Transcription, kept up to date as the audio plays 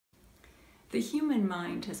The human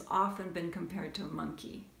mind has often been compared to a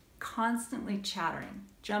monkey, constantly chattering,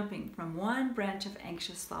 jumping from one branch of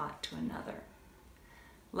anxious thought to another.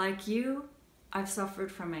 Like you, I've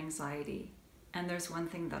suffered from anxiety, and there's one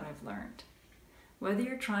thing that I've learned. Whether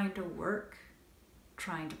you're trying to work,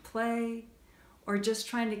 trying to play, or just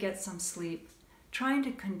trying to get some sleep, trying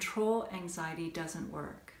to control anxiety doesn't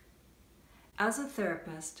work. As a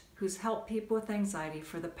therapist who's helped people with anxiety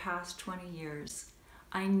for the past 20 years,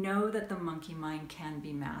 I know that the monkey mind can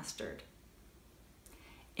be mastered.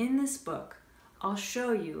 In this book, I'll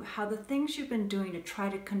show you how the things you've been doing to try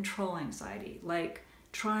to control anxiety, like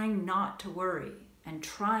trying not to worry and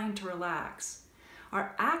trying to relax,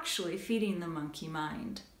 are actually feeding the monkey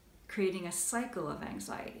mind, creating a cycle of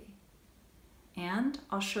anxiety. And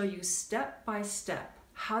I'll show you step by step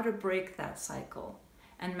how to break that cycle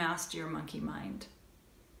and master your monkey mind.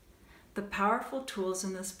 The powerful tools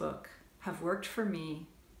in this book have worked for me,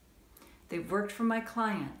 they've worked for my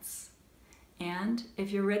clients, and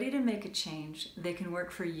if you're ready to make a change, they can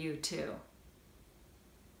work for you too.